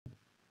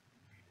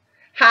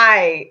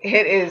Hi,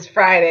 it is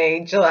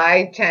Friday,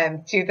 July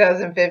 10th,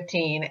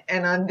 2015,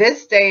 and on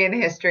this day in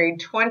history,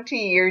 20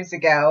 years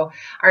ago,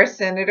 our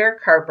Senator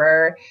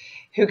Carper,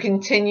 who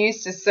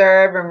continues to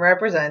serve and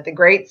represent the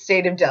great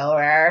state of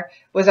Delaware,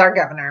 was our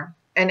governor.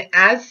 And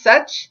as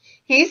such,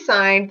 he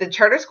signed the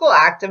Charter School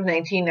Act of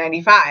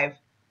 1995.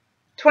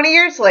 20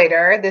 years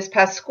later, this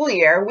past school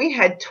year, we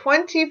had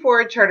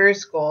 24 charter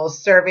schools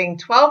serving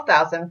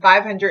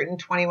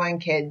 12,521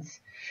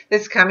 kids.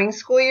 This coming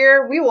school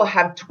year, we will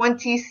have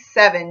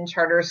 27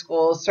 charter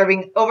schools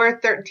serving over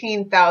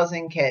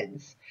 13,000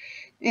 kids.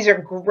 These are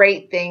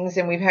great things,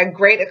 and we've had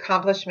great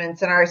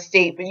accomplishments in our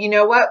state. But you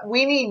know what?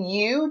 We need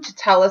you to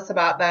tell us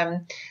about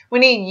them. We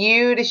need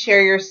you to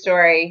share your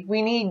story.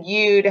 We need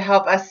you to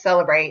help us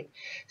celebrate.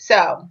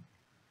 So,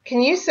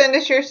 can you send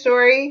us your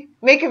story?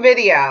 Make a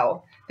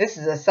video. This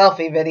is a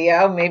selfie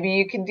video. Maybe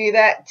you can do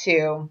that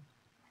too.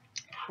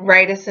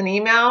 Write us an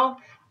email.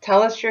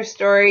 Tell us your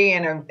story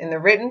in the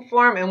written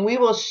form, and we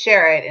will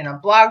share it in a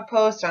blog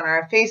post on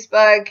our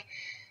Facebook.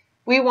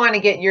 We want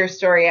to get your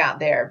story out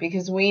there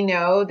because we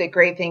know that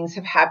great things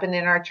have happened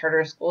in our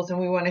charter schools, and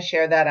we want to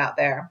share that out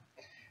there.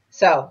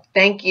 So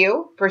thank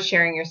you for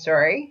sharing your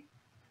story,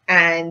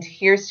 and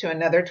here's to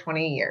another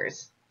 20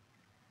 years.